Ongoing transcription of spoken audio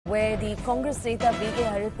where the Congress Neta BK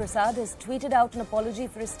Hariprasad has tweeted out an apology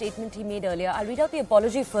for a statement he made earlier. I'll read out the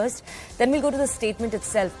apology first, then we'll go to the statement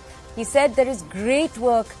itself. He said there is great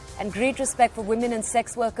work and great respect for women and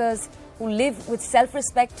sex workers who live with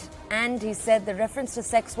self-respect, and he said the reference to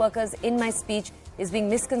sex workers in my speech is being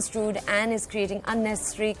misconstrued and is creating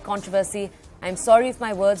unnecessary controversy. I'm sorry if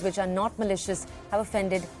my words, which are not malicious, have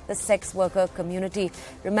offended the sex worker community.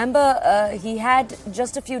 Remember, he had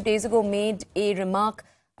just a few days ago made a remark.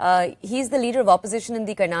 He's the leader of opposition in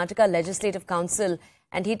the Karnataka Legislative Council,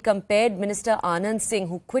 and he'd compared Minister Anand Singh,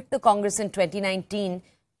 who quit the Congress in 2019,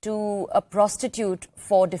 to a prostitute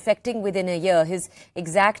for defecting within a year. His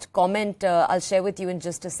exact comment I'll share with you in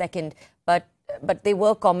just a second, but they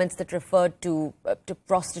were comments that referred to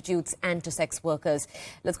prostitutes and to sex workers.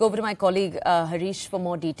 Let's go over to my colleague Harish for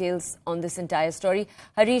more details on this entire story.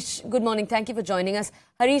 Harish, good morning. Thank you for joining us.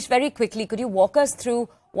 Harish, very quickly, could you walk us through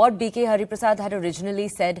what BK Hariprasad had originally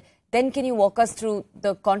said? Then can you walk us through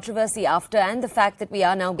the controversy after and the fact that we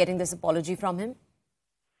are now getting this apology from him?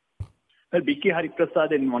 Well, BK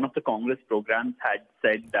Hariprasad in one of the Congress programs had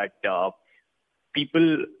said that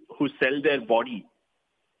people who sell their body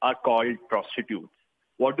are called prostitutes.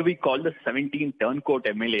 What do we call the 17 turncoat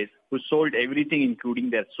MLAs who sold everything including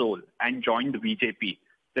their soul and joined the BJP?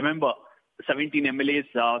 Remember, 17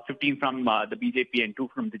 MLAs, 15 from the BJP and 2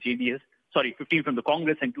 from the JDS. Sorry, 15 from the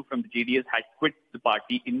Congress and 2 from the JDS had quit the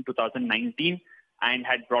party in 2019 and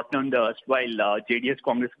had brought down the erstwhile JDS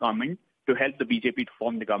Congress government to help the BJP to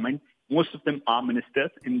form the government. Most of them are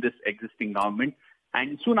ministers in this existing government.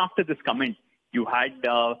 And soon after this comment, you had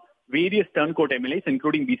various turncoat MLAs,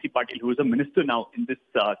 including BC Patil, who is a minister now in this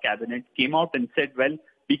cabinet, came out and said, well,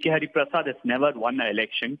 BK Hariprasad has never won an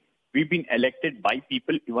election. We've been elected by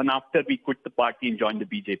people even after we quit the party and joined the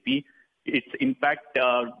BJP. It's in fact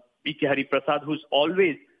BK Hariprasad who's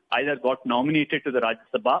always either got nominated to the Rajya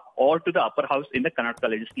Sabha or to the upper house in the Karnataka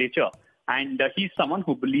legislature. And he's someone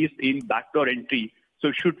who believes in backdoor entry.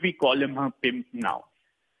 So should we call him a pimp now?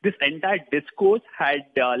 This entire discourse had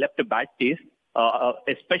left a bad taste,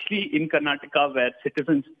 especially in Karnataka, where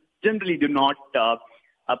citizens generally do not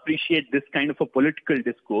appreciate this kind of a political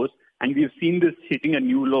discourse. And we've seen this hitting a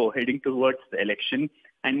new low heading towards the election.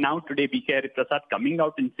 And now today, BK Hariprasad coming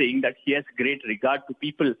out and saying that he has great regard to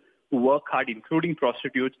people who work hard, including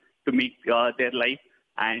prostitutes, to make their life.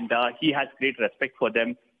 And he has great respect for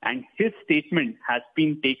them. And his statement has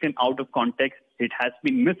been taken out of context. It has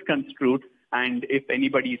been misconstrued. And if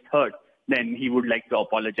anybody is hurt, then he would like to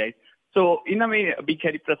apologize. So in a way,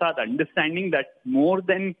 BK Hariprasad understanding that more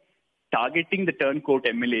than targeting the turncoat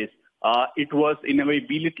MLAs, it was in a way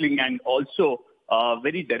belittling and also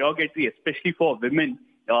very derogatory, especially for women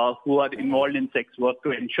who are involved in sex work,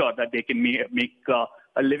 to ensure that they can make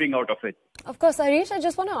a living out of it. Of course, Harish, I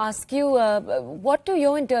just want to ask you, what do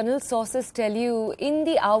your internal sources tell you in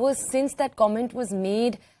the hours since that comment was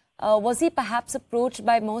made? Was he perhaps approached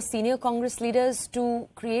by more senior Congress leaders to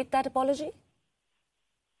create that apology?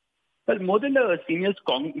 Well, more than the senior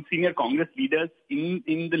Congress leaders, in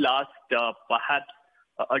the last perhaps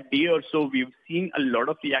a day or so, we've seen a lot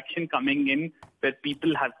of reaction coming in where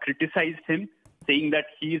people have criticized him, saying that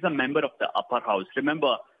he is a member of the upper house.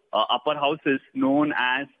 Remember, upper house is known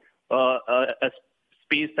as a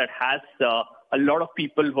space that has a lot of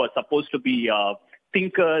people who are supposed to be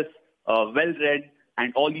thinkers, well-read,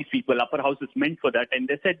 and all these people. Upper house is meant for that. And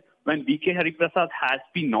they said when BK Hariprasad has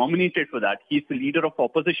been nominated for that, he's the leader of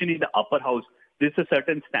opposition in the upper house. There's a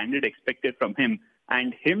certain standard expected from him.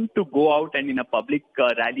 And him to go out and in a public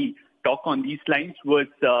rally talk on these lines was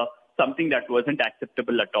something that wasn't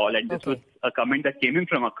acceptable at all. And this was a comment that came in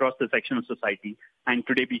from across the section of society. And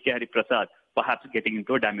today, BK Hariprasad perhaps getting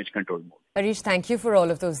into a damage control mode. Harish, thank you for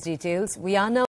all of those details. We are now